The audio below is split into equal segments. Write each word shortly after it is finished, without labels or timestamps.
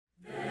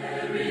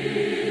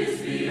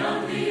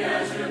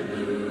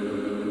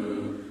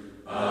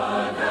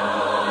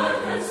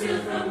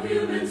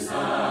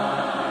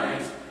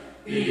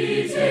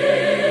He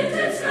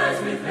tinted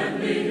skies with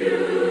heavenly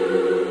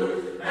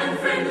hue, and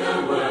framed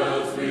the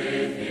worlds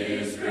with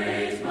his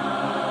great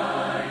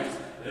might.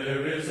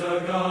 There is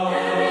a God,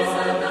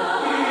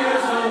 He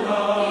is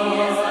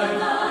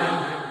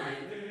alive.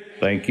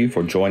 Thank you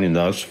for joining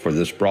us for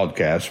this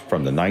broadcast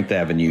from the Ninth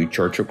Avenue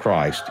Church of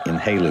Christ in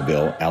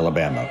Haleyville,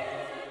 Alabama.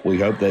 We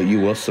hope that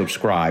you will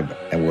subscribe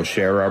and will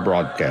share our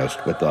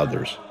broadcast with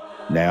others.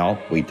 Now,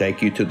 we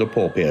take you to the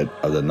pulpit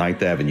of the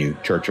Ninth Avenue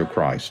Church of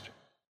Christ.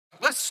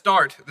 Let's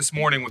start this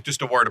morning with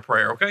just a word of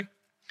prayer, okay?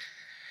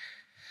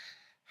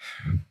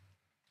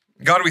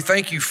 God, we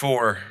thank you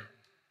for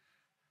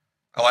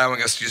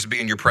allowing us to just be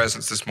in your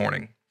presence this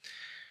morning.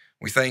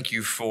 We thank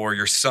you for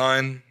your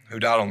Son who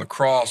died on the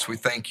cross. We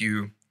thank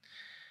you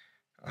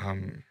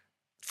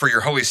for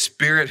your Holy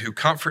Spirit who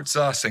comforts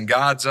us and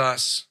guides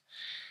us.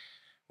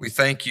 We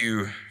thank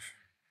you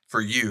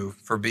for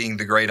being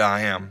the great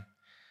I am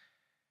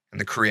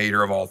and the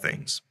creator of all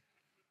things.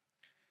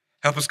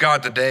 Help us,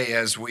 God, today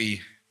as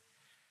we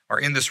are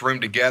in this room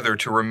together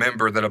to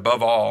remember that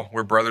above all,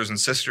 we're brothers and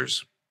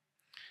sisters,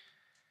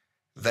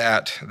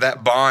 that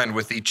bond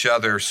with each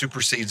other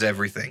supersedes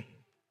everything,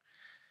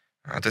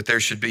 that there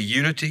should be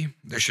unity,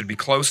 there should be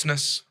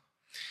closeness,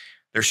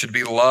 there should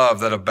be love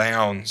that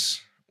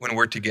abounds when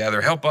we're together.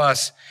 Help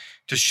us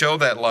to show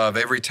that love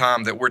every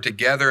time that we're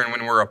together, and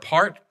when we're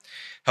apart,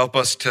 help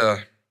us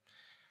to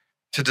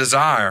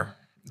desire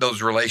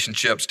those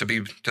relationships,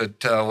 to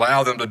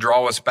allow them to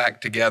draw us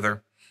back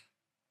together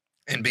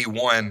and be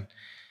one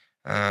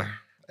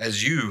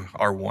as you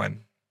are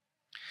one.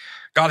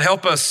 God,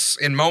 help us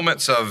in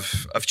moments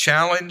of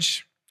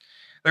challenge.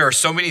 There are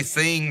so many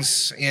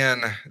things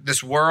in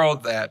this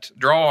world that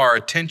draw our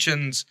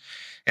attentions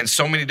in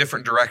so many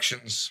different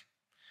directions.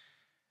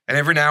 And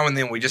every now and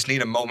then we just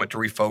need a moment to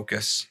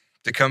refocus,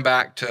 to come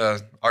back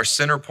to our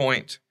center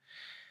point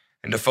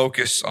and to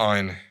focus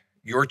on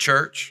your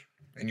church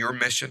and your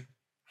mission.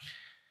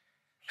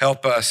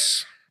 Help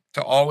us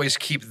to always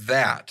keep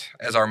that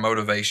as our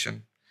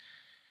motivation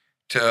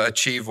to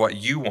achieve what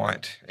you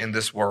want in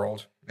this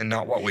world and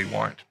not what we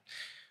want.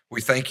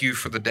 We thank you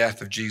for the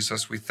death of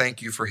Jesus. We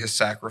thank you for his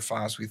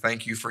sacrifice. We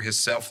thank you for his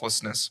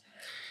selflessness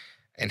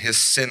and his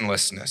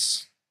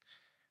sinlessness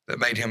that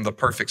made him the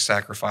perfect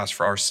sacrifice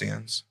for our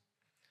sins.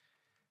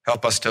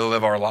 Help us to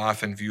live our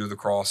life in view of the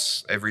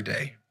cross every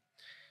day.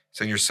 It's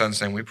in your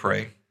Son's name we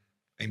pray.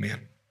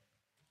 Amen.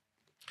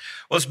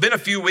 Well, it's been a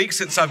few weeks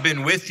since I've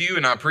been with you,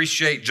 and I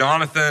appreciate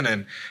Jonathan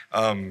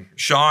and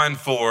Sean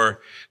for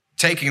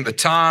taking the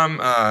time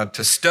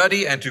to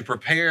study and to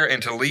prepare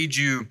and to lead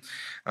you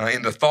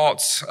in the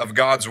thoughts of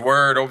God's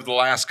Word over the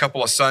last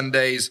couple of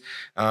Sundays.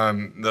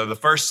 The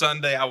first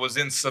Sunday I was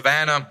in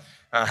Savannah.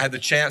 I had the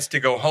chance to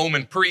go home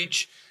and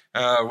preach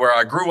where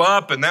I grew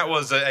up, and that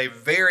was a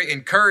very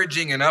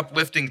encouraging and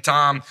uplifting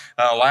time.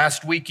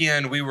 Last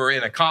weekend, we were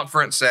in a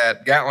conference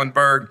at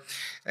Gatlinburg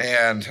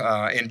and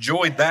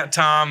enjoyed that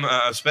time,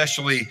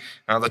 especially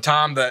the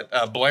time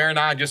that Blair and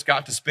I just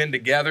got to spend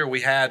together.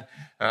 We had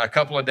a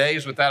couple of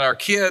days without our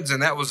kids,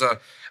 and that was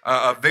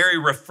a very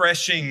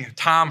refreshing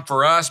time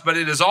for us, but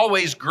it is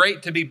always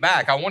great to be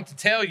back. I want to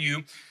tell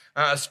you,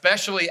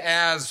 especially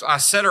as I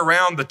sat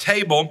around the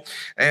table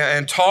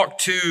and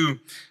talked to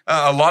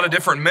a lot of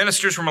different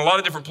ministers from a lot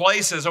of different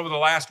places over the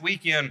last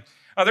weekend,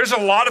 there's a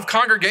lot of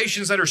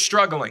congregations that are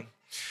struggling.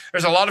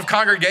 There's a lot of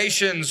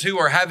congregations who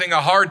are having a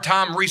hard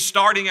time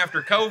restarting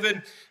after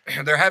COVID.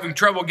 They're having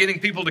trouble getting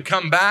people to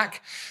come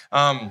back.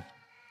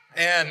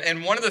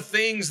 And one of the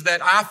things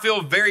that I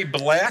feel very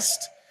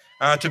blessed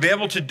to be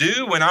able to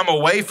do when I'm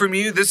away from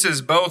you, this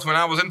is both when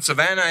I was in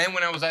Savannah and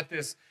when I was at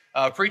this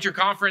preacher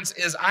conference,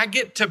 is I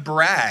get to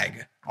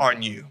brag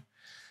on you.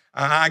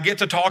 I get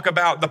to talk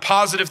about the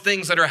positive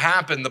things that are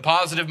happening, the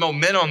positive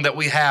momentum that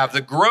we have,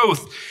 the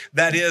growth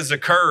that is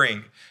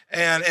occurring.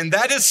 And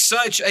that is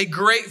such a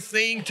great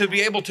thing to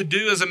be able to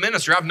do as a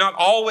minister. I've not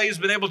always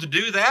been able to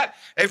do that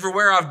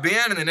everywhere I've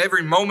been and in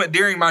every moment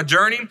during my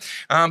journey.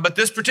 But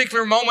this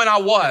particular moment I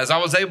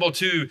was able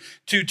to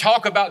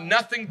talk about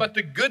nothing but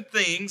the good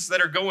things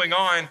that are going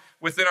on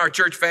within our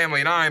church family.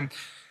 And I'm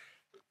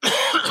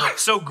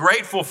so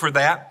grateful for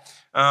that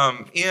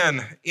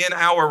in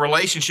our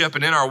relationship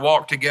and in our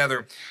walk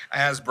together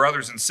as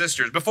brothers and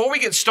sisters. Before we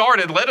get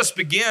started, let us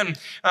begin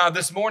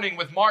this morning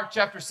with Mark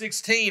chapter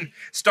 16,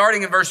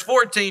 starting in verse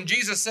 14.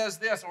 Jesus says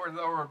this,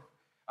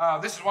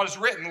 this is what is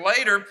written.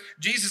 Later,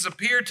 Jesus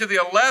appeared to the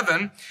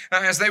 11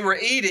 as they were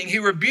eating. He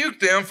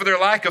rebuked them for their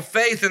lack of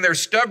faith and their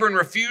stubborn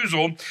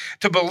refusal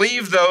to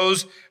believe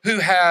those who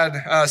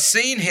had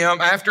seen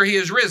him after he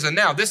is risen.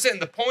 Now, this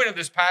isn't the point of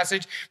this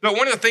passage, but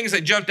one of the things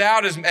that jumped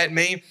out at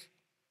me,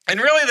 and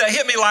really that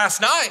hit me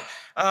last night,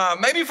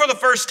 maybe for the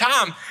first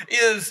time,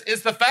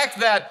 is the fact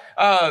that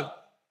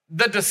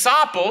the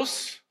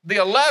disciples, the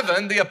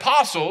 11, the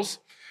apostles,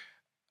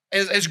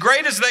 as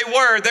great as they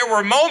were, there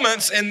were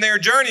moments in their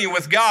journey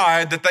with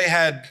God that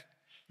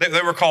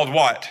they were called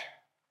what?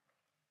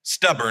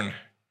 Stubborn.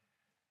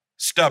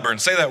 Stubborn.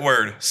 Say that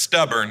word,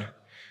 stubborn. Have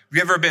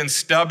you ever been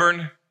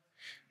stubborn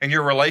in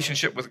your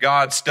relationship with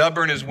God.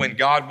 Stubborn is when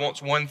God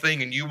wants one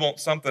thing and you want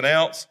something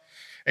else,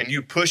 and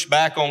you push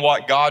back on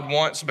what God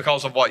wants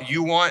because of what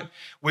you want.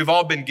 We've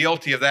all been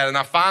guilty of that, and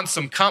I find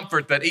some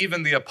comfort that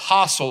even the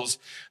apostles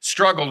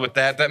struggled with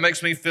that. That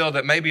makes me feel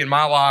that maybe in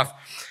my life,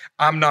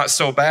 I'm not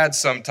so bad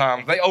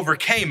sometimes. They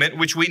overcame it,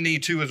 which we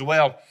need to as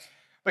well.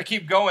 But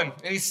keep going.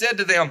 And he said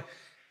to them,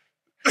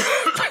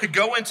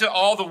 go into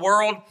all the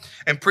world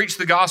and preach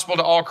the gospel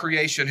to all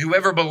creation.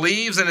 Whoever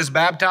believes and is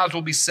baptized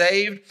will be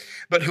saved,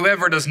 but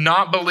whoever does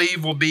not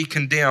believe will be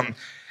condemned.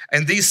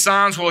 And these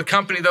signs will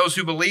accompany those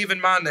who believe in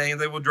my name.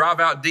 They will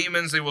drive out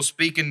demons. They will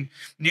speak in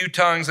new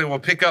tongues. They will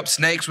pick up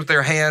snakes with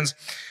their hands.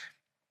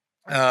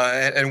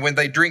 And when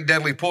they drink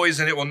deadly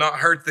poison, it will not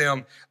hurt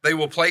them. They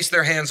will place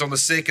their hands on the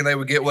sick and they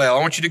will get well. I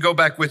want you to go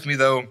back with me,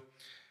 though,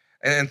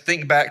 and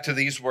think back to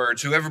these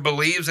words. Whoever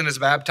believes and is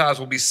baptized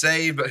will be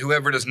saved, but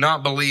whoever does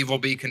not believe will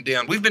be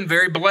condemned. We've been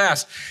very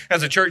blessed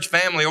as a church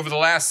family over the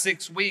last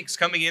 6 weeks.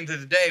 Coming into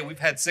today, we've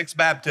had 6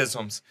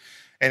 baptisms.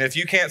 And if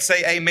you can't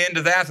say amen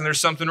to that, then there's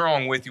something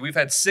wrong with you. We've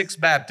had 6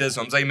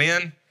 baptisms,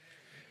 amen?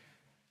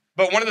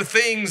 But one of the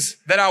things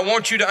that I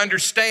want you to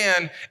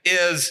understand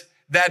is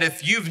that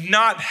if you've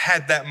not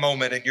had that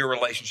moment in your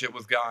relationship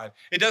with God,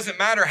 it doesn't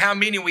matter how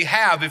many we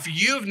have. If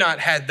you've not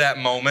had that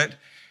moment,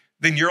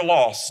 then you're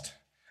lost.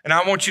 And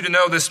I want you to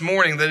know this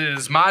morning that it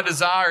is my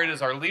desire, it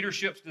is our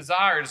leadership's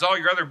desire, it is all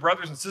your other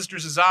brothers and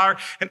sisters' desire,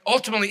 and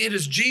ultimately it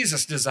is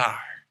Jesus' desire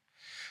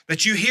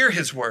that you hear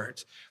his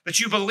words, that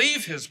you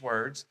believe his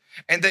words,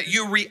 and that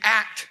you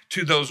react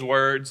to those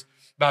words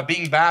by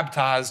being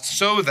baptized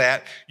so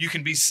that you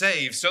can be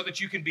saved, so that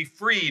you can be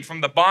freed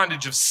from the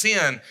bondage of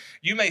sin.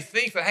 You may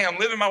think that, hey, I'm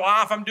living my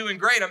life, I'm doing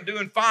great, I'm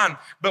doing fine.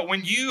 But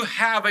when you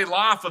have a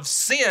life of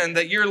sin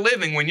that you're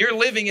living, when you're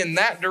living in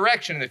that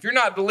direction, if you're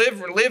not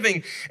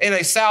living in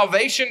a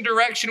salvation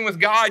direction with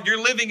God,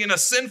 you're living in a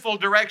sinful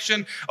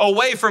direction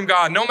away from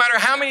God, no matter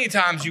how many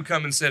times you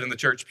come and sit in the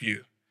church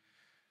pew.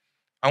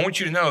 I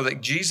want you to know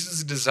that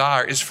Jesus'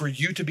 desire is for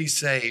you to be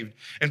saved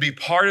and be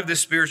part of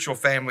this spiritual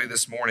family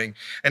this morning.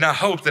 And I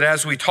hope that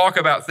as we talk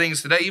about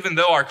things today, even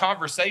though our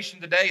conversation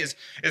today is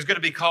going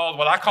to be called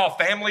what I call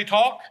family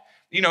talk,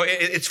 you know,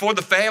 it's for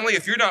the family.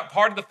 If you're not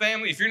part of the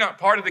family, if you're not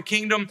part of the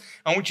kingdom,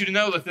 I want you to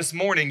know that this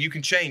morning you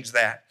can change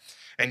that.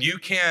 And you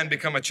can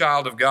become a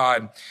child of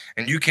God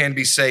and you can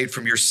be saved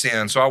from your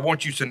sin. So I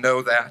want you to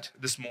know that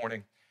this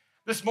morning.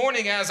 This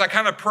morning, as I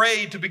kind of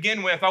prayed to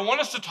begin with, I want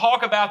us to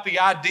talk about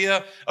the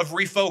idea of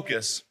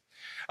refocus.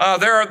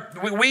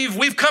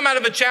 We've come out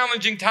of a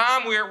challenging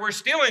time. We're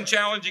still in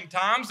challenging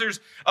times. There's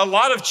a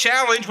lot of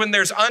challenge when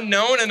there's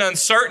unknown and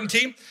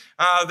uncertainty.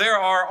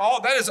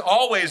 That is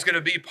always going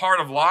to be part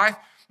of life.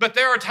 But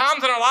there are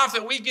times in our life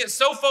that we get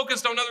so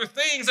focused on other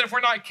things that if we're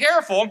not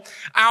careful,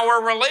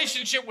 our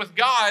relationship with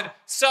God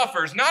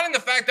suffers. Not in the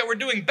fact that we're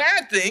doing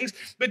bad things,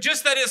 but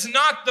just that it's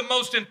not the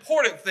most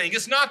important thing.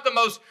 It's not the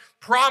most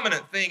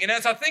prominent thing. And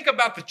as I think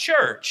about the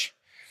church,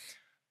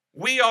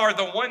 we are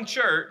the one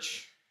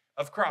church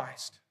of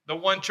Christ, the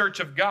one church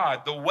of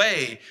God, the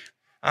way,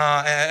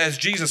 as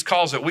Jesus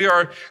calls it. We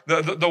are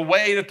the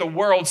way that the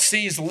world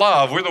sees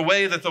love. We're the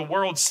way that the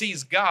world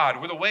sees God.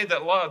 We're the way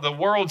that the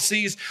world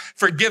sees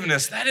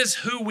forgiveness. That is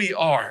who we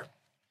are.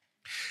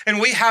 And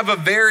we have a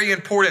very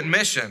important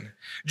mission.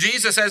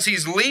 Jesus, as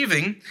he's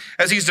leaving,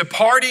 as he's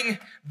departing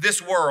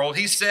this world,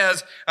 he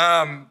says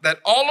that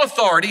all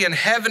authority in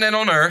heaven and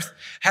on earth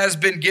has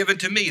been given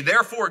to me.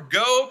 Therefore,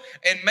 go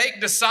and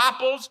make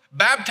disciples,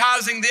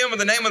 baptizing them in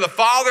the name of the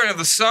Father and of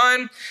the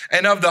Son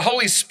and of the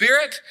Holy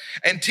Spirit,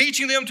 and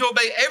teaching them to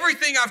obey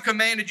everything I've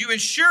commanded you.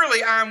 And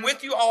surely I am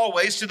with you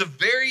always to the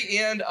very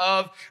end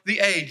of the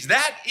age.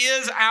 That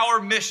is our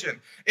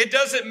mission. It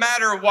doesn't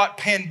matter what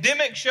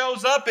pandemic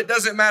shows up. It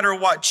doesn't matter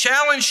what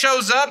challenge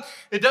shows up.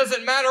 It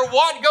doesn't matter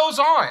what goes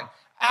on.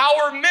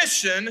 Our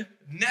mission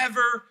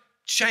never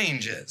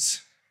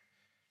changes.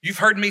 You've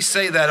heard me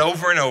say that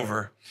over and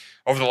over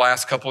the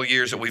last couple of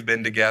years that we've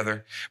been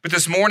together. But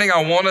this morning,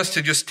 I want us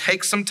to just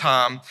take some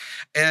time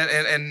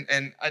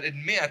and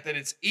admit that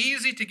it's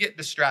easy to get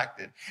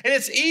distracted. And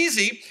it's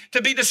easy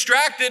to be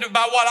distracted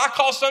by what I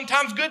call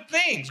sometimes good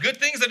things. Good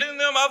things that in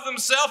them of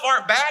themselves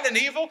aren't bad and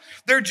evil.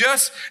 They're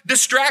just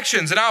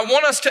distractions. And I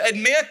want us to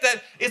admit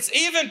that it's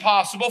even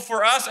possible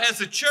for us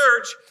as a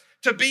church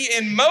to be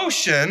in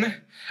motion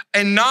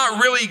and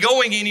not really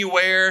going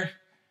anywhere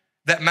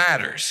that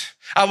matters.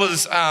 I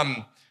was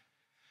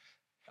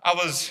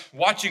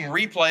watching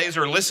replays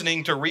or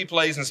listening to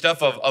replays and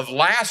stuff of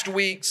last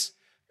week's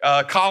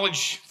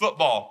college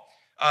football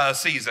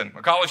season,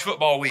 a college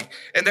football week.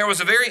 And there was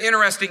a very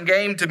interesting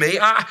game to me.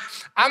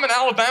 I'm an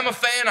Alabama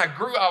fan.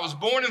 I was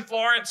born in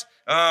Florence.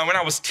 When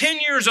I was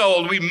 10 years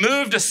old, we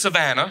moved to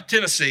Savannah,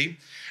 Tennessee.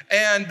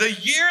 And the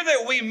year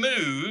that we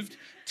moved,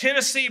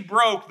 Tennessee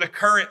broke the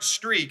current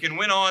streak and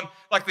went on,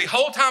 like the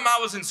whole time I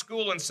was in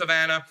school in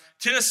Savannah,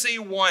 Tennessee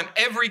won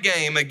every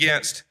game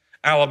against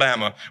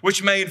Alabama,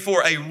 which made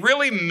for a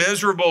really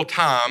miserable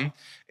time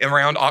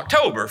around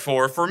October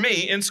for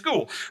me in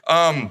school.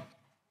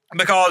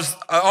 because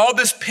all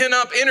this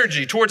pent-up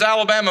energy towards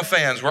Alabama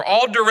fans were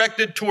all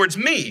directed towards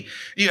me,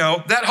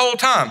 that whole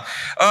time.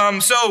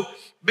 So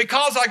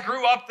because I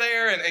grew up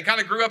there and kind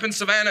of grew up in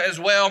Savannah as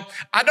well,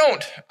 I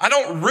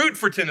don't root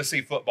for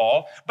Tennessee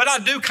football, but I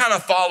do kind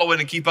of follow it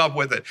and keep up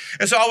with it.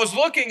 And so I was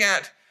looking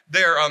at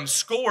their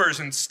scores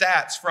and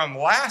stats from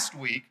last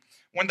week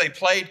when they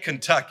played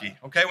Kentucky,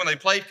 when they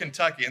played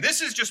Kentucky. And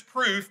this is just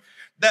proof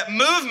that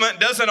movement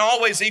doesn't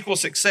always equal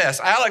success.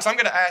 Alex, I'm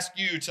going to ask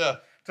you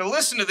to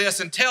listen to this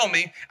and tell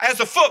me, as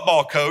a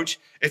football coach,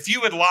 if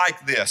you would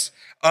like this.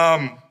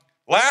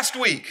 Last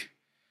week,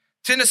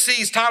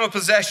 Tennessee's time of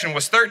possession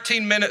was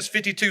 13 minutes,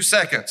 52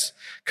 seconds.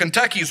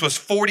 Kentucky's was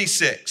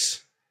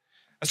 46.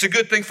 That's a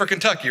good thing for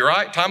Kentucky,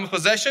 right? Time of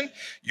possession,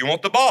 you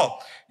want the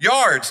ball.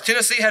 Yards,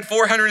 Tennessee had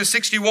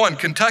 461,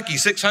 Kentucky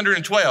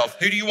 612.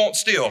 Who do you want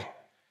still?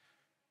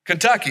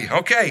 Kentucky,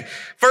 okay.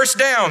 First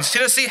downs,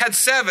 Tennessee had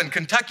 7,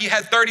 Kentucky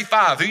had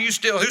 35. Whose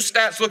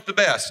stats look the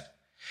best?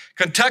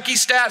 Kentucky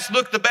stats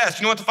look the best.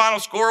 You know what the final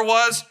score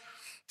was?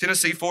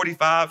 Tennessee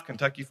 45,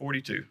 Kentucky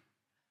 42.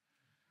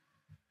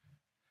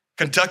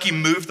 Kentucky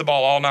moved the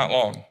ball all night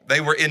long.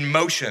 They were in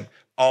motion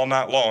all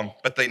night long,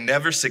 but they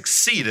never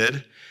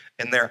succeeded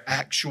in their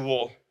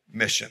actual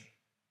mission.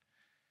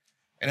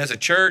 And as a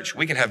church,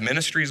 we can have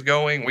ministries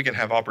going, we can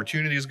have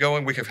opportunities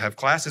going, we can have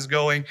classes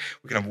going,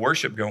 we can have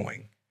worship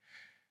going.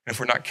 And if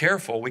we're not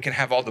careful, we can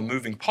have all the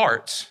moving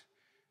parts.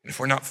 And if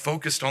we're not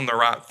focused on the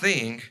right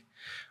thing,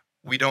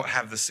 we don't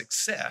have the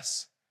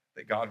success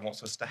that God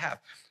wants us to have.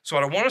 So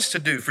what I want us to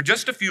do for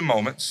just a few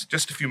moments,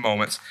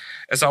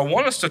 is I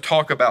want us to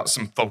talk about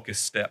some focus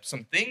steps,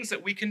 some things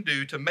that we can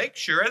do to make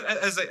sure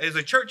as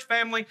a church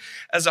family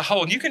as a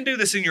whole, and you can do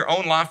this in your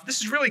own life.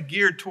 This is really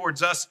geared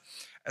towards us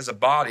as a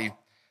body,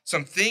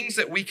 some things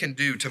that we can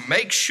do to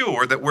make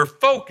sure that we're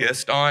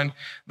focused on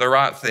the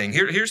right thing.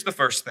 Here's the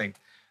first thing.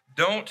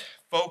 Don't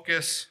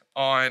focus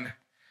on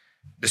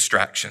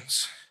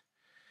distractions.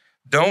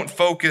 Don't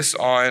focus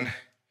on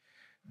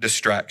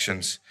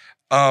distractions.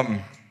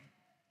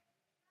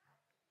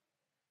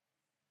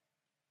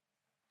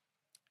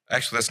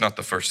 Actually, that's not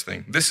the first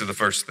thing. This is the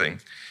first thing.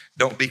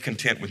 Don't be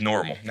content with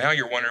normal. Now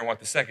you're wondering what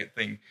the second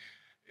thing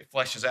it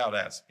fleshes out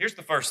as. Here's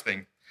the first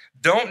thing.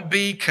 Don't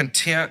be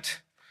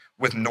content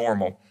with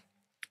normal.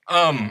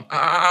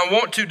 I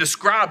want to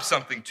describe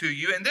something to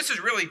you, and this is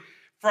really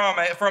from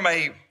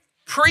a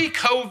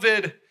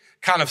pre-COVID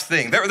kind of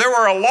thing. There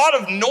were a lot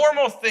of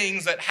normal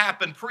things that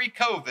happened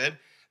pre-COVID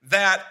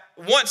that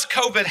once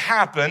COVID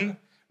happened,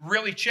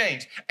 really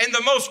changed. And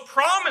the most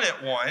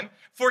prominent one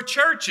for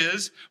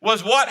churches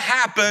was what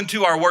happened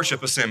to our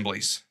worship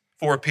assemblies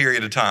for a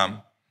period of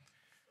time.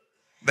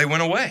 They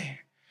went away.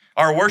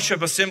 Our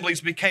worship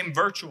assemblies became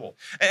virtual.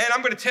 And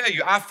I'm going to tell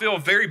you, I feel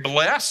very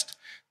blessed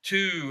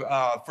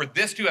for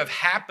this to have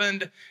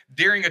happened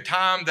during a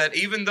time that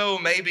even though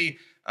maybe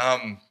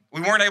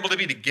we weren't able to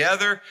be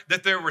together,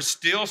 that there was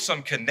still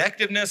some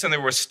connectiveness and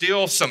there was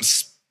still some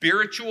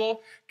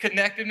spiritual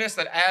connectiveness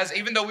that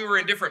even though we were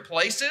in different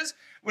places,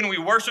 when we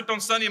worshiped on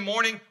Sunday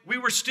morning, we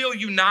were still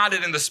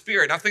united in the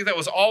Spirit. And I think that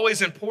was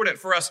always important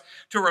for us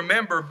to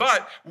remember.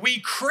 But we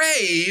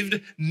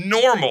craved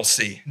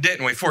normalcy,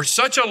 didn't we, for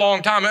such a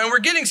long time? And we're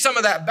getting some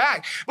of that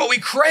back. But we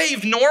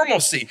craved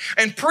normalcy.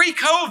 And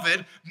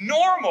pre-COVID,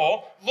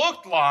 normal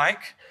looked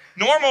like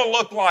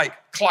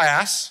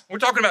class. We're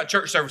talking about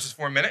church services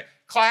for a minute.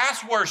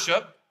 Class,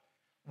 worship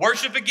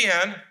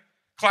again,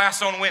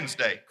 class on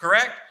Wednesday,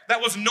 correct? That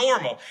was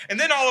normal. And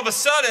then all of a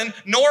sudden,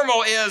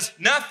 normal is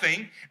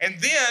nothing. And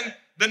then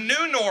the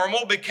new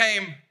normal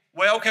became,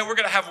 we're going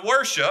to have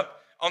worship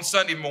on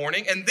Sunday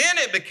morning. And then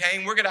it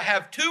became, we're going to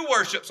have 2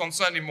 worships on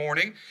Sunday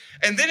morning.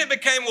 And then it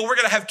became, we're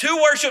going to have 2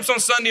 worships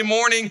on Sunday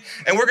morning,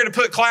 and we're going to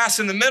put class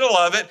in the middle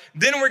of it.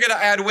 Then we're going to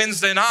add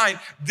Wednesday night.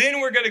 Then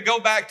we're going to go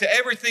back to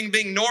everything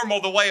being normal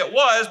the way it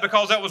was,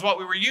 because that was what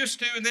we were used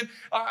to. And then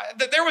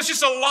there was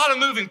just a lot of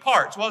moving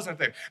parts, wasn't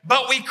there?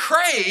 But we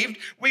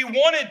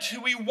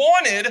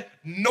wanted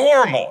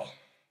normal,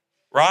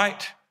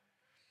 right?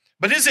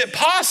 But is it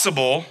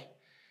possible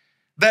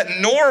that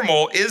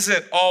normal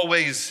isn't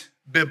always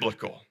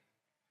biblical?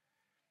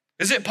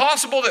 Is it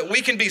possible that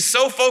we can be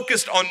so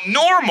focused on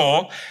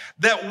normal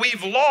that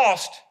we've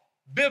lost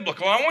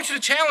biblical? I want you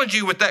to challenge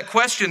you with that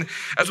question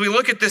as we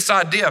look at this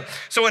idea.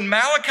 So in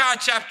Malachi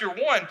chapter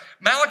 1,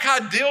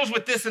 Malachi deals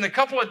with this in a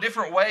couple of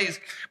different ways,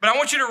 but I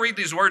want you to read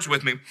these words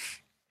with me.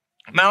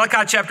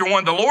 Malachi chapter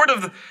 1, the Lord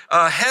of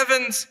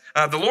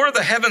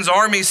the heavens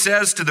army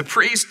says to the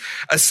priest,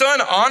 a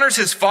son honors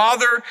his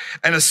father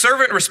and a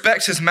servant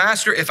respects his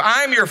master. If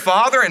I am your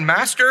father and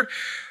master,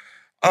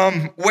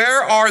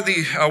 where are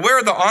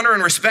the honor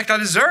and respect I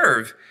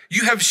deserve?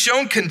 You have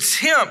shown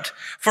contempt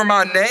for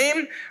my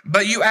name,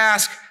 but you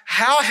ask,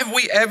 how have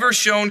we ever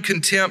shown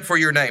contempt for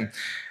your name?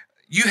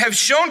 You have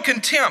shown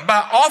contempt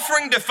by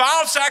offering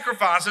defiled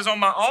sacrifices on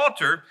my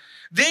altar.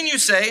 Then you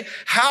say,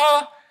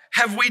 how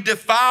have we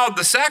defiled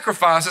the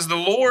sacrifices? The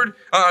Lord,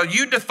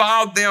 you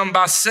defiled them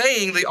by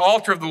saying the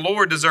altar of the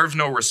Lord deserves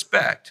no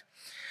respect.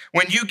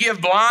 When you give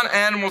blind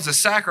animals as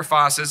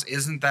sacrifices,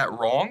 isn't that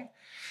wrong?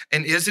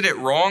 And isn't it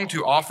wrong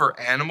to offer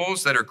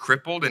animals that are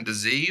crippled and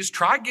diseased?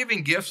 Try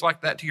giving gifts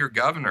like that to your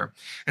governor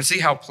and see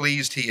how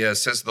pleased he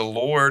is, says the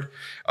Lord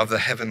of the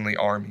heavenly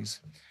armies.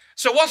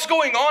 So what's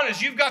going on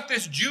is you've got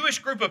this Jewish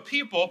group of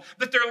people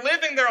that they're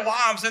living their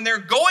lives and they're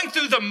going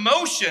through the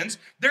motions.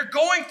 They're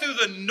going through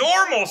the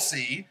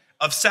normalcy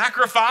of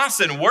sacrifice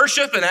and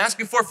worship and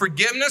asking for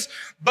forgiveness.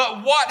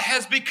 But what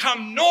has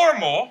become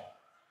normal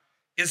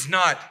is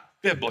not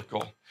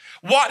biblical.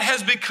 What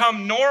has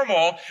become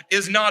normal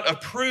is not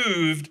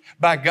approved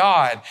by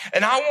God.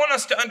 And I want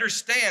us to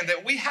understand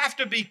that we have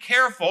to be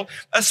careful,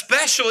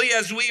 especially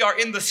as we are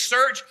in the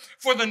search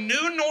for the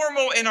new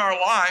normal in our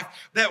life,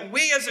 that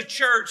we as a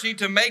church need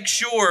to make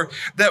sure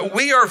that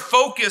we are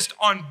focused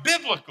on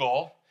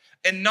biblical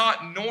and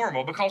not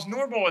normal, because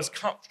normal is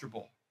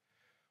comfortable.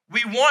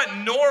 We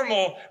want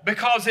normal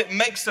because it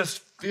makes us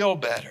feel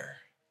better.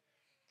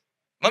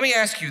 Let me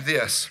ask you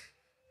this.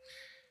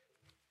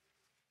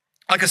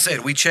 Like I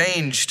said, we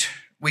changed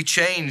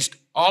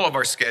all of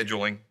our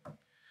scheduling.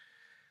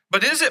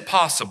 But is it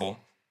possible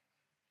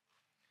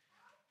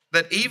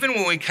that even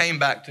when we came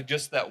back to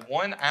just that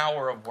 1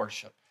 hour of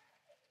worship,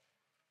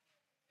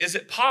 is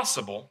it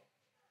possible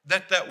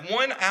that that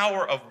 1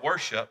 hour of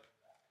worship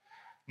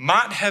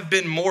might have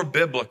been more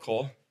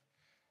biblical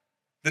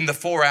than the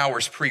 4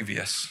 hours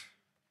previous?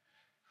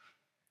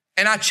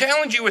 And I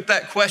challenge you with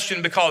that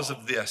question because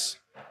of this.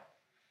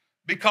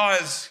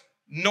 Because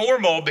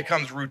normal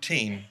becomes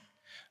routine.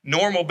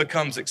 Normal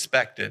becomes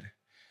expected.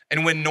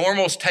 And when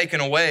normal's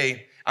taken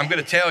away, I'm going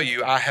to tell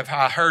you, I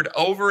heard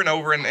over and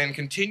over and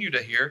continue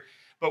to hear,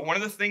 but one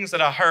of the things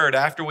that I heard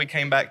after we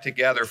came back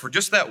together for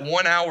just that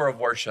 1 hour of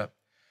worship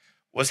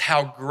was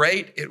how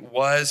great it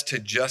was to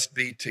just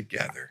be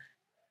together.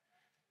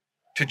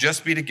 To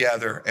just be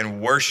together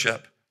and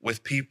worship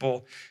with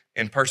people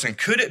in person.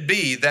 Could it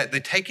be that the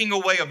taking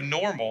away of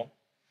normal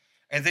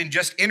and then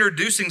just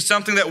introducing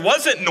something that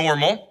wasn't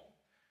normal,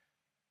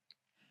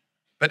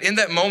 but in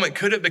that moment,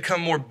 could it become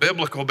more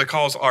biblical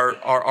because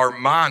our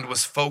mind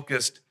was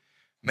focused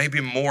maybe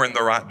more in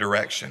the right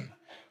direction?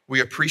 We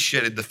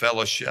appreciated the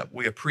fellowship.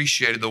 We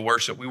appreciated the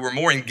worship. We were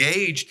more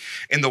engaged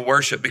in the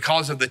worship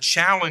because of the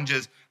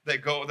challenges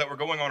that were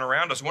going on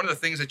around us. One of the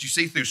things that you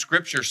see through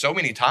Scripture so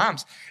many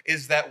times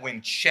is that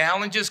when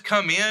challenges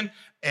come in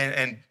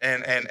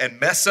and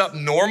mess up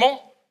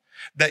normal,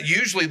 that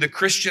usually the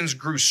Christians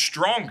grew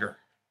stronger.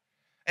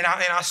 And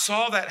I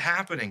saw that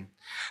happening.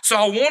 So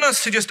I want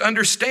us to just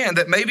understand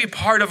that maybe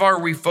part of our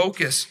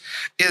refocus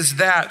is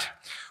that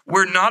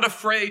we're not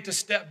afraid to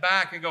step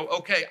back and go,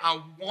 okay,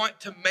 I want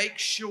to make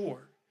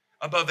sure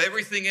above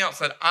everything else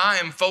that I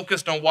am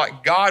focused on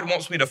what God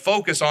wants me to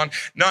focus on,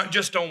 not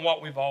just on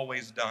what we've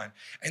always done.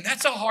 And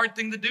that's a hard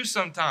thing to do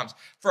sometimes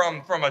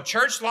from a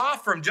church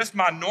life, from just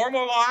my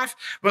normal life.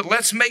 But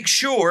let's make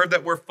sure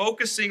that we're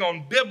focusing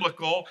on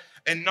biblical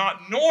and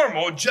not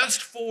normal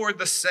just for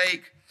the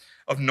sake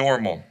of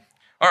normal.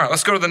 All right,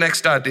 let's go to the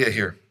next idea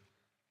here.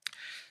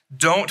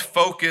 Don't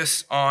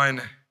focus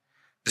on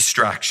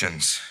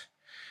distractions.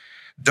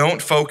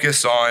 Don't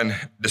focus on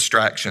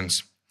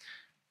distractions.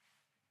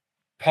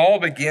 Paul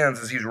begins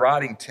as he's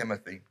writing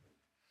Timothy.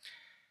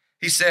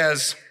 He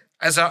says,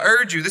 as I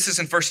urge you, this is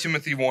in 1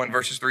 Timothy 1,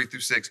 verses 3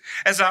 through 6.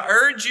 As I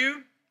urge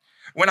you,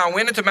 when I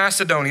went into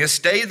Macedonia,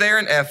 stay there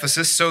in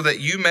Ephesus so that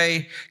you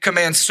may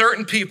command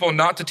certain people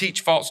not to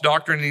teach false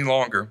doctrine any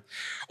longer,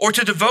 or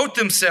to devote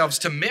themselves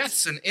to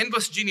myths and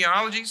endless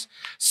genealogies.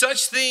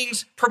 Such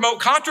things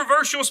promote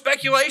controversial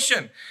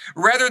speculation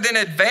rather than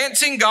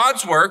advancing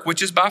God's work,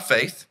 which is by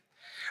faith.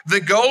 The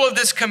goal of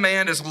this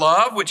command is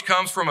love, which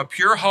comes from a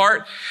pure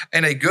heart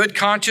and a good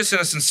conscience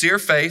and a sincere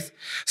faith.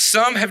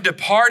 Some have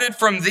departed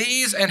from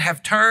these and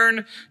have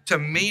turned to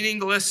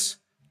meaningless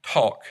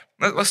talk.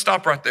 Let's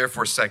stop right there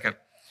for a second.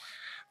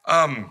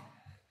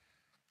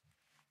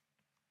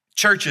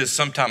 Churches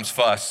sometimes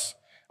fuss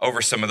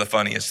over some of the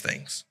funniest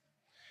things.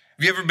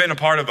 Have you ever been a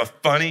part of a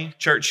funny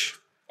church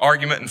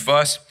argument and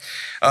fuss?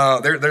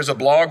 There's a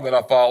blog that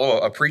I follow,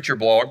 a preacher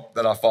blog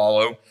that I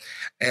follow,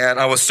 and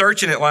I was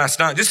searching it last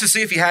night just to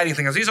see if he had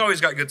anything, because he's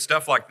always got good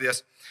stuff like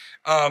this.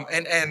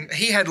 And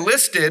he had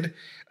listed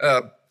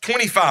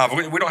 25.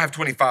 We don't have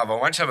 25 of them.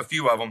 I just have a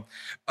few of them.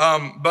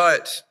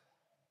 But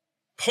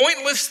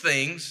pointless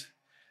things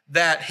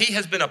that he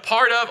has been a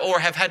part of or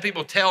have had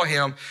people tell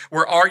him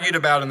were argued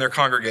about in their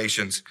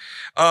congregations.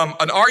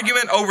 An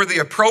argument over the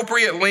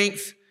appropriate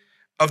length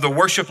of the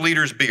worship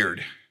leader's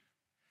beard.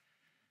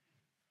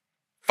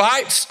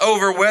 Fights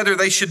over whether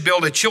they should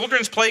build a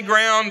children's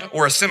playground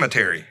or a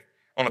cemetery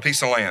on a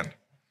piece of land.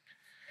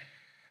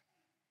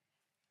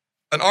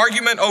 An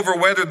argument over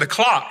whether the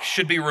clock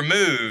should be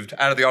removed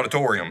out of the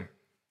auditorium.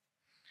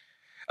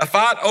 A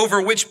fight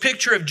over which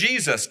picture of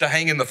Jesus to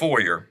hang in the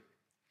foyer.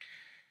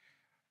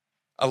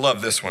 I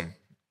love this one.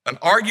 An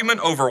argument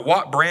over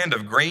what brand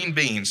of green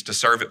beans to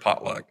serve at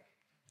potluck.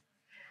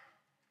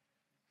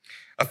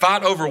 A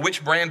fight over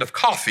which brand of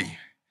coffee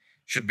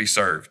should be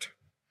served.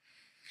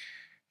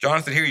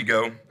 Jonathan, here you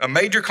go. A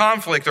major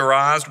conflict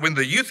arose when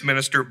the youth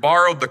minister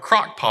borrowed the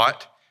crock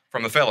pot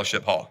from the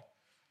fellowship hall.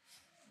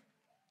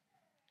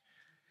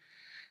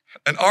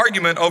 An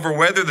argument over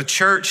whether the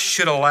church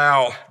should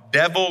allow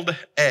deviled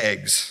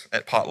eggs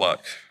at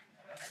potluck.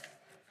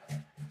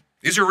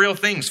 These are real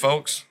things,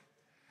 folks.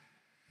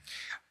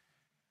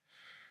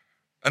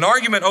 An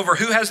argument over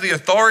who has the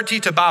authority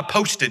to buy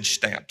postage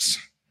stamps.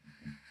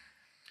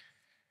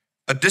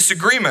 A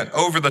disagreement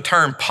over the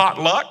term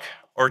potluck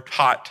or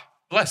pot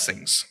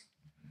blessings.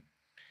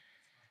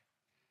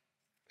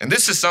 And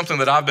this is something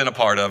that I've been a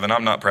part of, and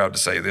I'm not proud to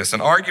say this.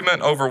 An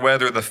argument over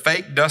whether the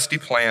fake dusty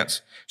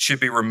plants should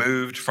be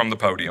removed from the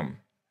podium.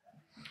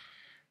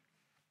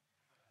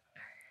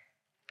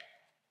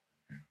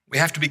 We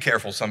have to be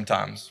careful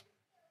sometimes.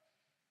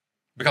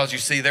 Because you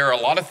see, there are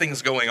a lot of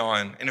things going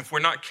on, and if we're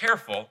not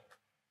careful,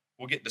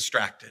 we'll get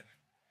distracted.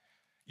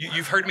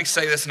 You've heard me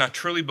say this, and I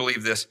truly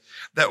believe this,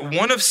 that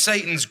one of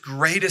Satan's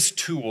greatest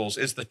tools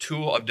is the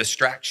tool of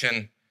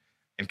distraction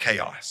and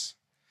chaos.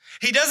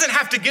 He doesn't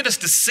have to get us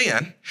to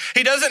sin.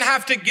 He doesn't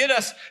have to get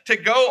us to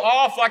go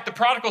off like the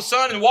prodigal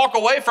son and walk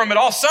away from it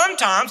all.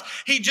 Sometimes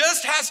he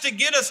just has to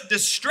get us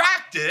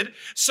distracted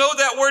so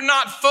that we're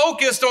not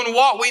focused on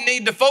what we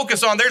need to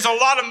focus on. There's a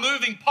lot of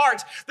moving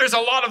parts. There's a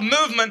lot of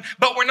movement,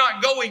 but we're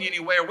not going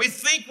anywhere. We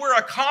think we're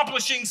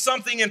accomplishing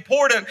something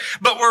important,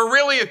 but we're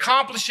really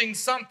accomplishing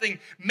something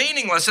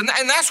meaningless. And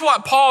that's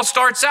what Paul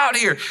starts out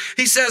here.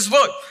 He says,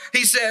 look,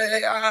 he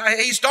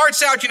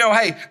starts out,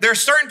 hey, there are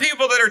certain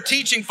people that are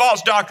teaching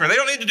false doctrine. They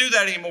don't need to do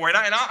that anymore. And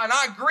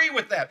I agree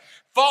with that.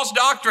 False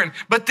doctrine.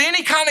 But then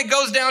he kind of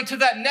goes down to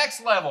that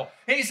next level.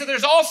 And he said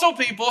there's also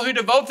people who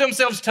devote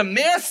themselves to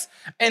myths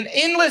and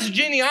endless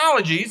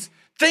genealogies,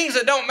 things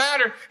that don't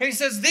matter. And he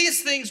says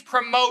these things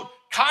promote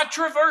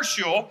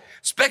controversial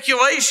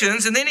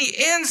speculations. And then he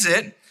ends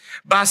it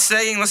by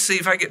saying, let's see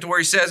if I get to where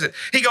he says it.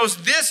 He goes,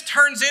 this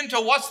turns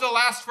into, what's the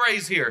last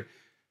phrase here?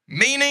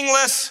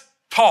 Meaningless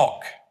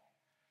talk.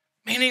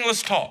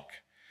 Meaningless talk.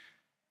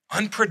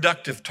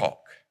 Unproductive talk.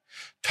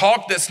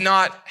 Talk that's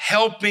not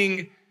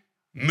helping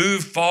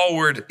move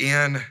forward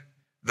in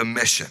the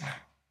mission.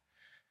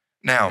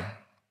 Now,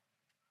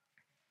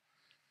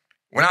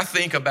 when I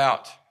think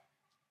about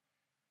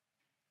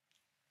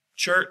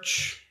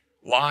church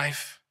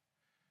life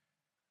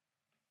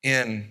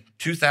in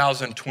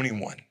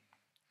 2021,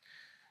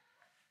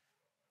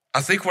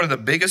 I think one of the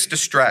biggest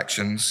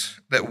distractions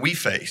that we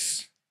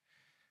face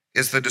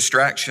is the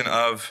distraction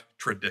of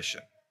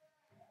tradition.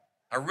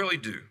 I really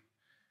do.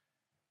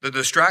 The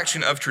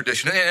distraction of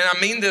tradition. And I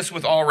mean this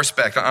with all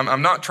respect.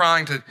 I'm not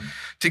trying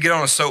to get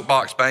on a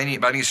soapbox by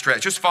any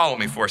stretch. Just follow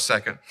me for a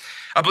second.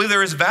 I believe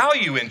there is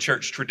value in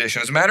church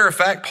tradition. As a matter of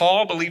fact,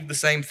 Paul believed the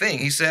same thing.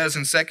 He says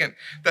in 2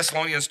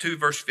 Thessalonians 2,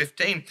 verse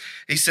 15,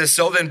 he says,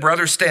 so then,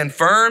 brothers, stand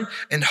firm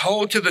and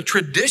hold to the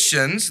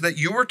traditions that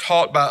you were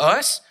taught by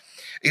us,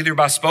 either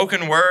by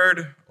spoken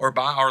word or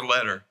by our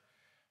letter.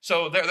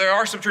 So there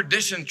are some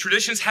traditions.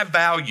 Traditions have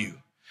value.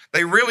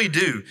 They really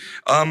do.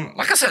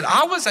 Like I said,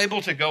 I was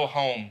able to go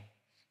home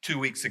 2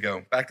 weeks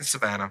ago, back to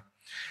Savannah,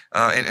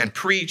 and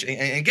preach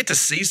and get to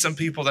see some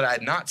people that I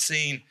had not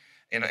seen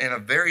in a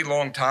very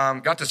long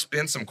time. Got to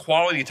spend some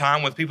quality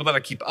time with people that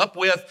I keep up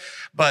with,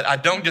 but I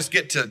don't just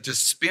get to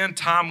spend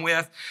time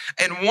with.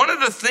 And one of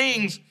the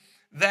things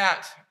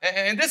that,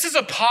 and this is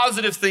a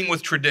positive thing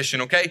with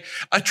tradition, okay?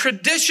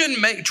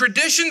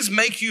 Traditions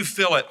make you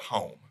feel at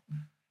home.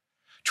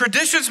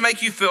 Traditions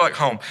make you feel like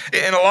home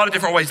in a lot of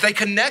different ways. They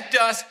connect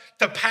us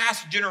to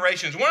past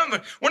generations. One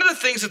of the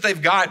things that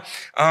they've got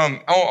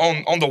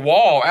on the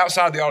wall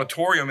outside the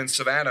auditorium in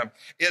Savannah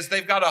is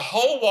they've got a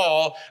whole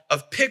wall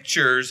of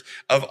pictures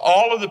of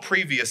all of the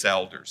previous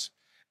elders.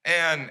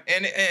 And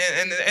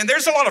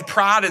there's a lot of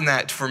pride in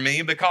that for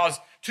me because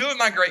two of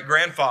my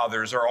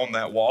great-grandfathers are on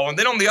that wall. And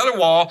then on the other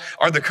wall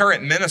are the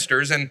current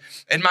ministers. And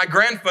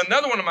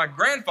another one of my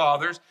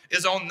grandfathers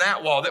is on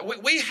that wall.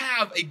 That we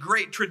have a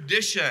great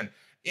tradition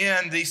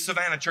in the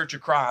Savannah Church of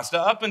Christ.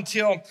 Up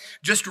until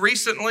just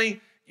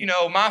recently,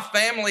 my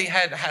family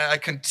had a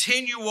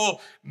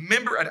continual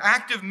an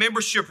active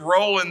membership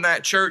role in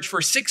that church for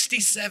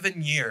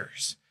 67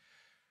 years.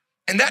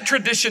 And that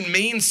tradition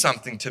means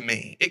something to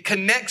me. It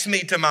connects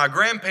me to my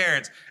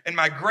grandparents and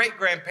my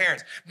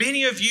great-grandparents.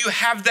 Many of you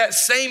have that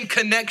same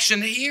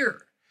connection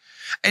here.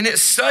 And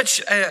it's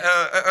such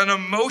an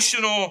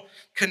emotional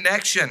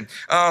connection.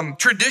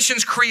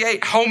 Traditions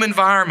create home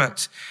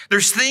environments.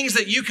 There's things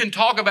that you can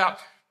talk about.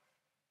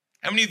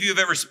 How many of you have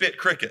ever spit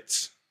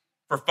crickets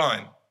for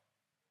fun?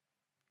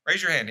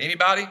 Raise your hand.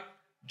 Anybody?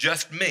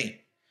 Just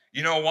me.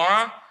 You know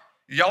why?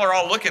 Y'all are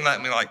all looking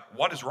at me like,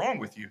 what is wrong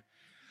with you?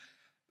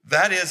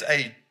 That is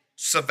a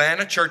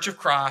Savannah Church of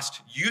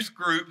Christ youth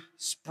group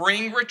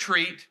spring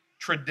retreat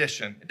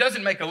tradition. It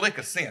doesn't make a lick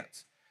of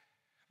sense.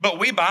 But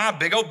we buy a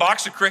big old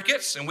box of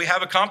crickets and we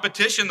have a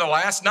competition the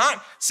last night.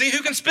 See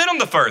who can spit them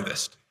the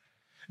furthest.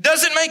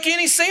 Doesn't make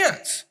any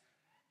sense.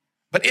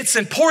 But it's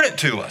important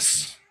to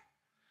us.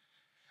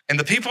 And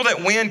the people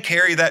that win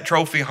carry that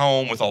trophy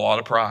home with a lot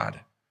of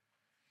pride.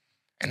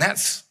 And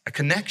that's a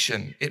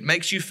connection. It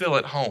makes you feel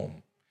at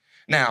home.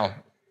 Now,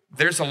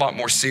 there's a lot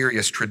more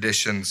serious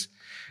traditions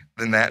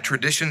than that.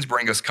 Traditions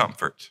bring us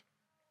comfort.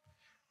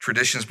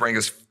 Traditions bring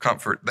us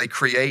comfort. They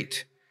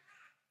create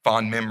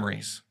fond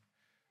memories.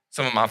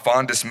 Some of my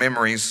fondest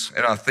memories,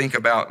 and I think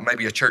about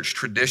maybe a church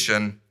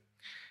tradition,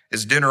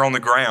 is dinner on the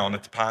ground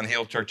at the Pine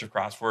Hill Church of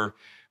Christ, where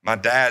my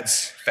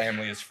dad's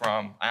family is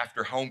from.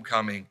 After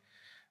homecoming,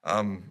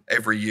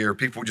 every year,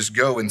 people just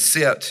go and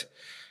sit.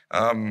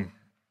 One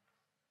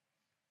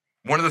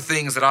of the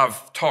things that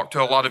I've talked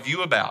to a lot of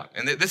you about,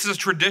 and this is a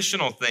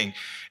traditional thing,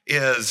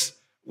 is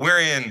we're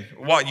in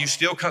what you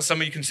still,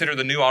 some of you consider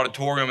the new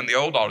auditorium and the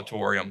old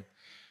auditorium.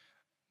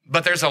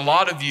 But there's a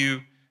lot of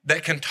you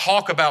that can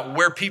talk about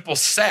where people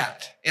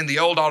sat in the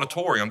old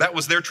auditorium. That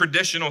was their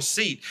traditional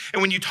seat.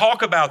 And when you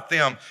talk about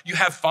them, you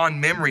have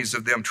fond memories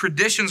of them.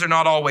 Traditions are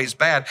not always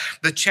bad.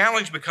 The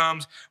challenge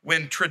becomes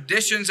when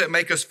traditions that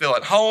make us feel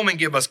at home and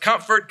give us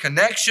comfort,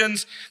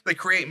 connections, they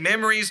create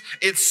memories.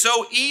 It's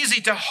so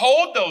easy to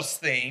hold those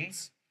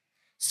things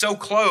so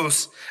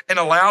close and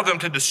allow them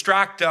to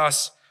distract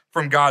us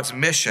from God's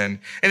mission.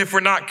 And if we're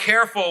not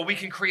careful, we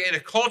can create a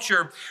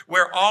culture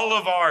where all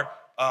of our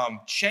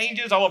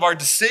changes, all of our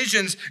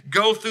decisions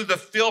go through the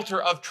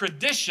filter of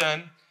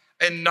tradition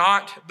and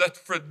not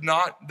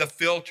the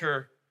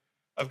filter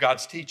of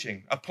God's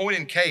teaching. A point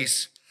in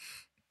case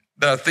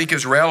that I think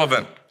is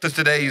relevant to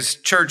today's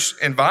church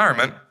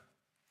environment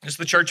is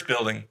the church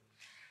building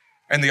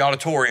and the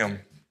auditorium.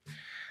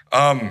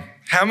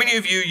 How many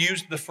of you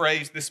used the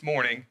phrase this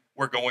morning,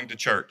 "We're going to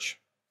church"?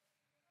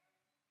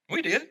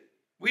 We did.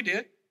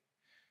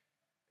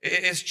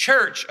 Is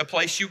church a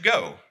place you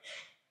go?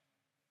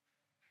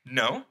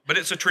 No, but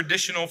it's a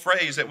traditional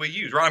phrase that we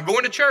use, right? I'm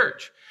going to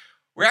church.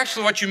 Where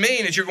actually what you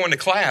mean is you're going to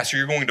class or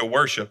you're going to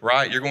worship,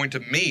 right? You're going to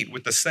meet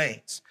with the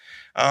saints.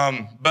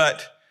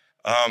 But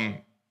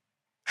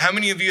how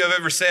many of you have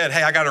ever said,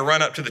 "Hey, I got to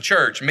run up to the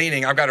church,"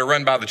 meaning I've got to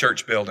run by the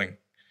church building?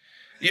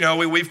 You know,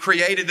 we've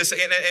created this,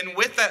 and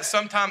with that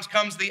sometimes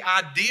comes the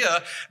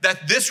idea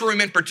that this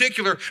room in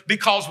particular,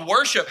 because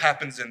worship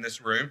happens in this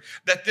room,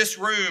 that this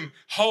room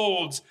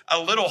holds a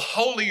little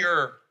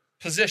holier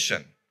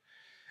position.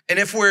 And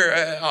if we're,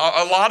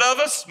 a lot of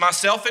us,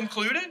 myself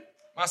included,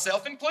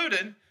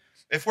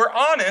 if we're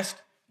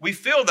honest, we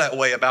feel that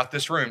way about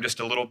this room just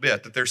a little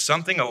bit, that there's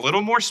something a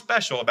little more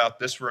special about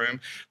this room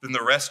than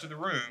the rest of the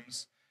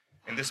rooms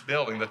in this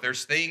building, that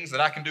there's things that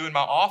I can do in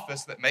my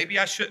office that maybe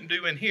I shouldn't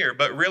do in here,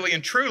 but really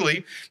and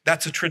truly,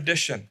 that's a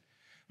tradition.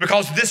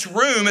 Because this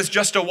room is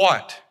just a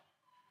what?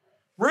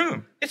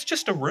 Room. It's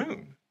just a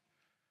room.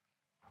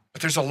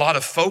 But there's a lot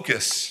of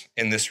focus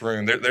in this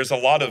room. There's a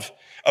lot of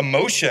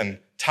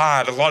emotion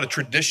tied, a lot of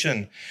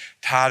tradition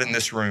tied in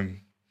this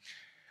room.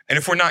 And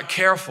if we're not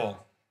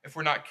careful,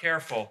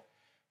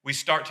 we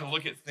start to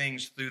look at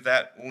things through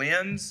that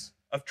lens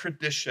of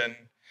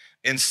tradition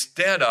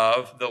instead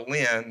of the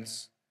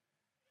lens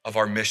of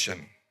our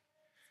mission.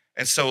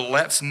 And so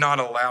let's not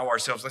allow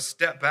ourselves, let's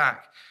step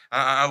back.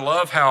 I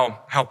love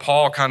how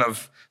Paul kind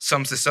of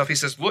sums this up. He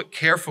says, "Look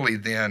carefully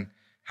then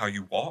how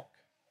you walk.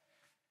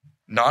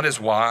 Not as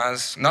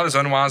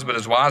unwise, but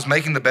as wise,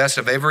 making the best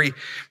of every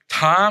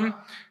time,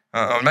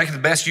 making the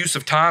best use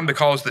of time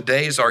because the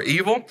days are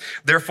evil.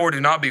 Therefore, do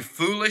not be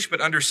foolish,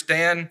 but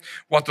understand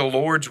what the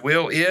Lord's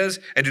will is,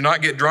 and do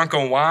not get drunk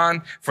on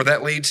wine, for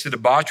that leads to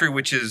debauchery,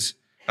 which is,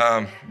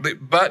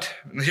 but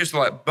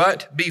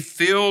be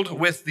filled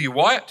with the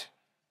what?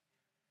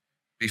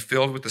 Be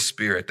filled with the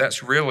Spirit."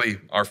 That's really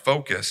our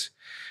focus.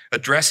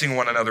 Addressing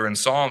one another in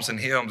psalms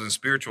and hymns and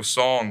spiritual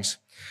songs,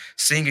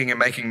 singing and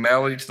making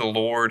melody to the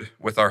Lord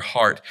with our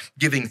heart,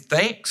 giving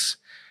thanks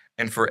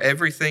and for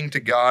everything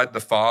to God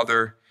the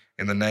Father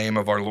in the name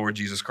of our Lord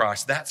Jesus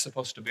Christ. That's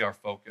supposed to be our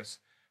focus.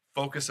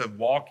 Focus of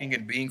walking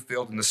and being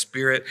filled in the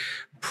Spirit,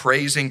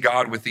 praising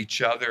God with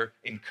each other,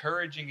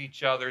 encouraging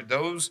each other.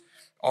 Those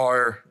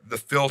are the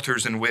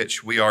filters in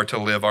which we are to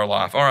live our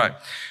life. All right,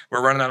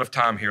 we're running out of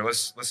time here.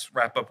 Let's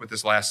wrap up with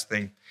this last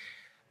thing.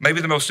 Maybe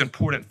the most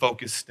important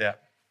focus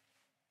step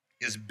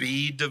is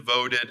be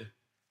devoted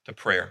to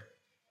prayer.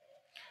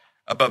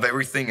 Above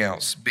everything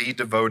else, be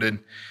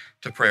devoted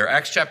to prayer.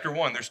 Acts chapter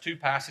 1, there's two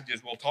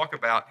passages we'll talk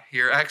about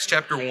here. Acts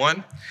chapter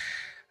 1,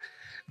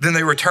 then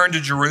they returned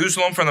to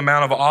Jerusalem from the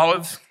Mount of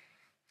Olives,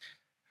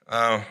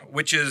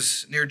 which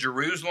is near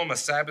Jerusalem, a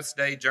Sabbath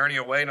day journey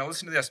away. Now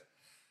listen to this.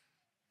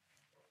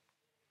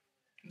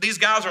 These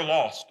guys are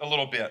lost a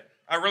little bit.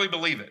 I really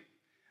believe it.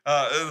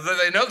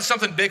 They know that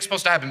something big's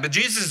supposed to happen, but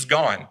Jesus is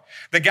gone.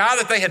 The guy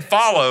that they had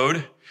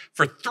followed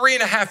for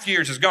 3.5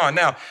 years is gone.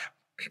 Now,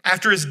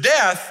 after his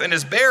death and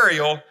his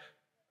burial,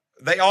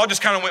 they all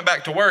just kind of went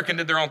back to work and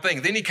did their own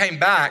thing. Then he came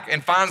back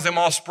and finds them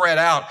all spread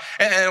out.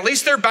 And at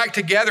least they're back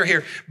together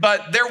here,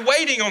 but they're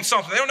waiting on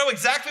something. They don't know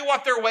exactly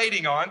what they're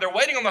waiting on. They're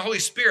waiting on the Holy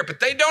Spirit, but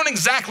they don't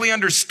exactly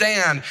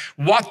understand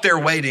what they're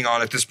waiting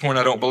on at this point,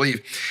 I don't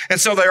believe. And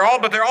so they're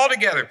all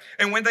together.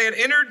 And when they had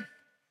entered,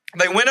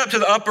 they went up to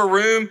the upper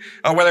room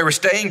where they were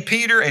staying,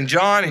 Peter and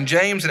John and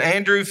James and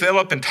Andrew,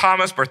 Philip and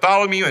Thomas,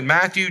 Bartholomew and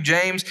Matthew,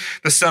 James,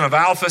 the son of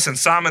Alphaeus, and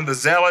Simon the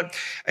Zealot,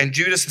 and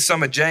Judas, the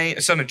son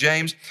of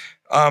James.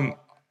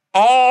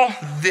 All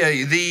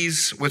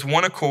these with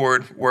one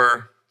accord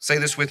were, say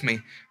this with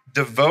me,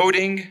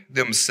 devoting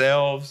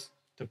themselves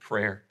to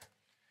prayer.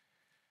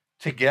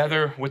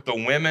 together with the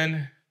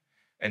women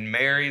and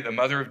Mary, the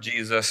mother of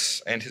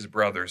Jesus, and his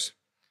brothers.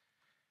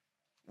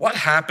 What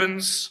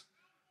happens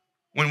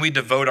when we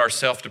devote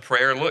ourselves to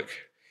prayer? Look,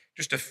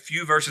 just a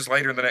few verses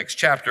later in the next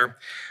chapter,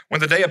 when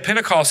the day of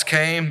Pentecost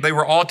came, they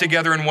were all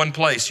together in one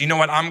place. You know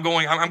what I'm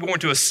going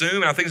to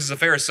assume, and I think this is a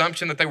fair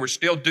assumption, that they were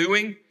still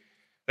doing?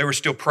 They were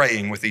still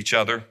praying with each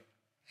other.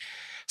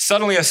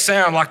 Suddenly a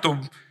sound like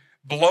the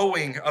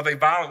blowing of a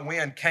violent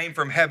wind came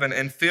from heaven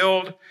and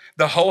filled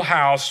the whole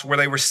house where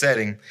they were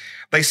sitting.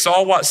 They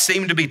saw what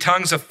seemed to be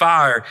tongues of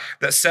fire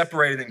that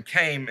separated and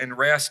came and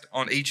rest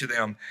on each of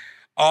them.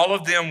 All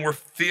of them were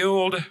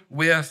filled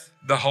with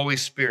the Holy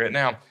Spirit.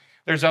 Now,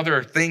 there's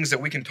other things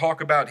that we can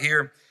talk about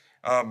here,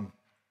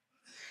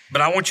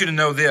 but I want you to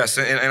know this,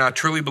 and I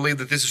truly believe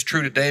that this is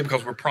true today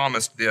because we're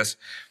promised this,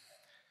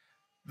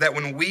 that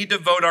when we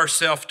devote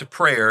ourselves to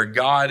prayer,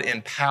 God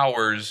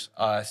empowers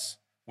us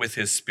with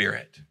his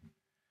Spirit.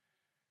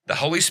 The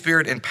Holy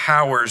Spirit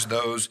empowers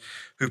those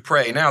who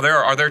pray. Now,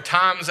 are there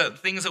times that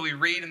things that we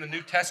read in the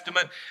New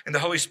Testament and the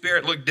Holy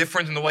Spirit look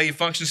different in the way he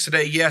functions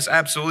today? Yes,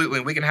 absolutely.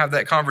 We can have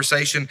that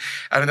conversation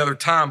at another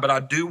time, but I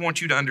do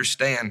want you to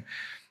understand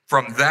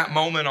from that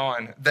moment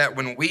on that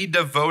when we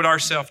devote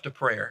ourselves to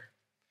prayer,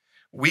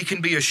 we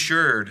can be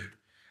assured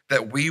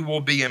that we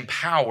will be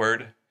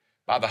empowered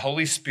by the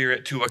Holy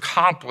Spirit to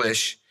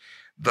accomplish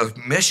the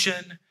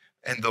mission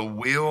and the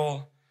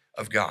will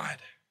of God.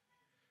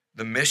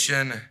 The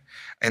mission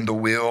and the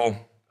will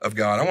of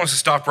God. I want us to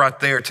stop right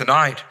there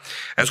tonight.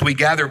 As we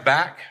gather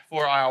back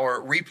for our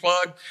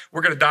replug,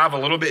 we're going to dive a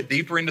little bit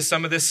deeper into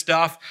some of this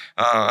stuff.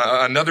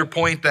 Another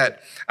point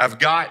that I've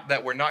got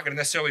that we're not going to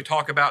necessarily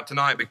talk about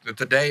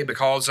today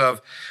because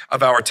of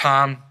our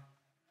time.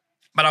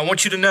 But I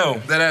want you to know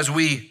that as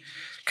we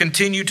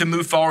continue to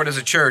move forward as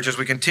a church, as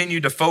we continue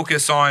to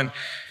focus on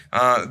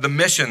the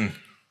mission,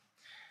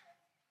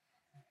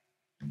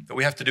 that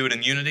we have to do it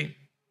in unity.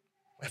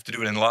 We have to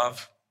do it in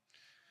love.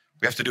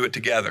 We have to do it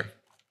together.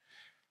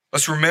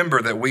 Let's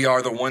remember that we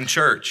are the one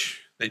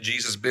church that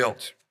Jesus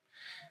built,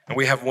 and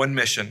we have one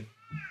mission.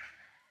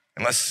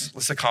 And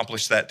let's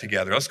accomplish that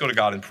together. Let's go to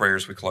God in prayer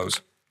as we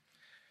close.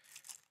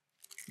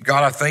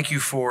 God, I thank you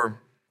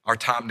for our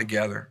time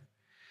together.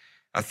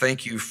 I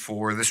thank you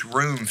for this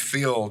room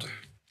filled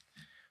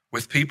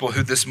with people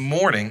who this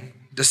morning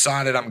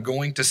decided I'm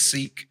going to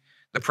seek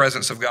the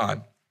presence of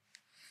God.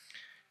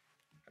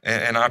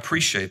 And I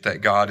appreciate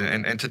that, God.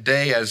 And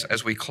today,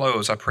 as we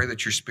close, I pray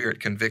that your Spirit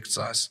convicts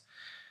us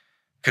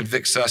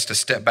to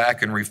step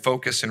back and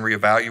refocus and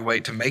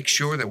reevaluate, to make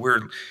sure that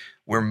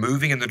we're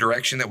moving in the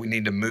direction that we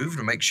need to move,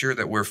 to make sure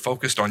that we're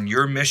focused on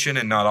your mission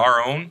and not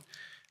our own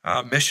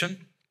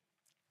mission.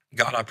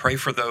 God, I pray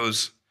for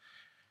those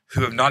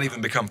who have not even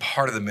become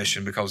part of the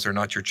mission because they're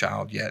not your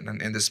child yet.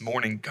 And this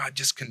morning, God,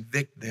 just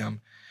convict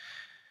them.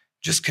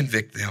 Just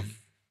convict them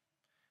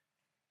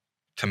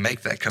to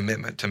make that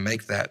commitment, to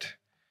make that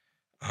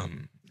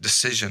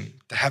decision,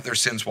 to have their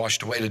sins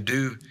washed away, to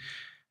do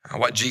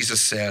what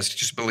Jesus says, to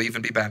just believe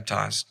and be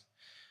baptized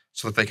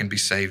so that they can be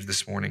saved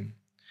this morning.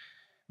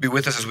 Be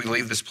with us as we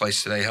leave this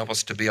place today. Help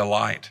us to be a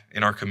light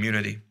in our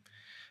community.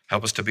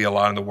 Help us to be a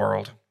light in the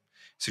world.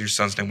 It's in your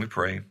Son's name we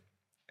pray.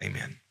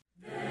 Amen.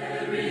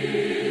 There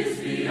is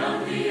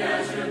beyond the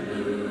azure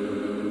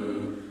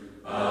blue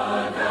a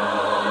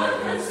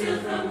God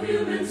concealed from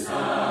human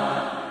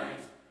sight.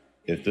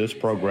 If this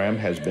program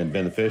has been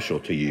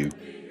beneficial to you,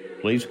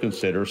 please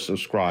consider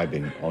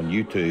subscribing on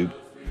YouTube,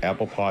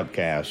 Apple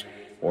Podcasts,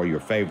 or your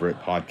favorite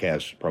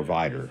podcast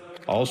provider.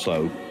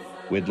 Also,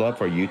 we'd love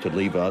for you to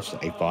leave us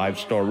a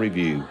 5-star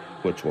review,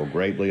 which will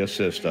greatly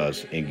assist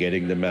us in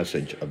getting the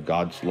message of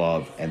God's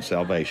love and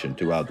salvation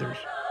to others.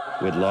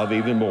 We'd love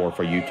even more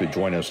for you to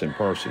join us in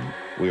person.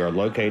 We are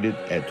located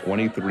at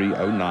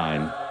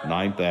 2309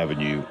 9th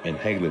Avenue in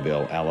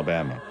Haleyville,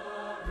 Alabama.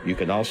 You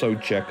can also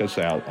check us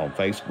out on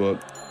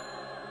Facebook,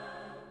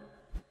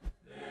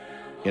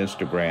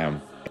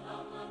 Instagram,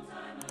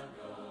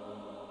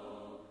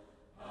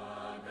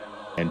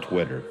 and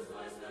Twitter.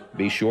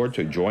 Be sure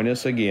to join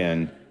us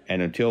again,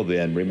 and until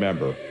then,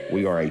 remember,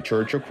 we are a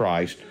Church of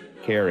Christ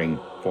caring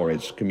for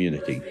its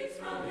community.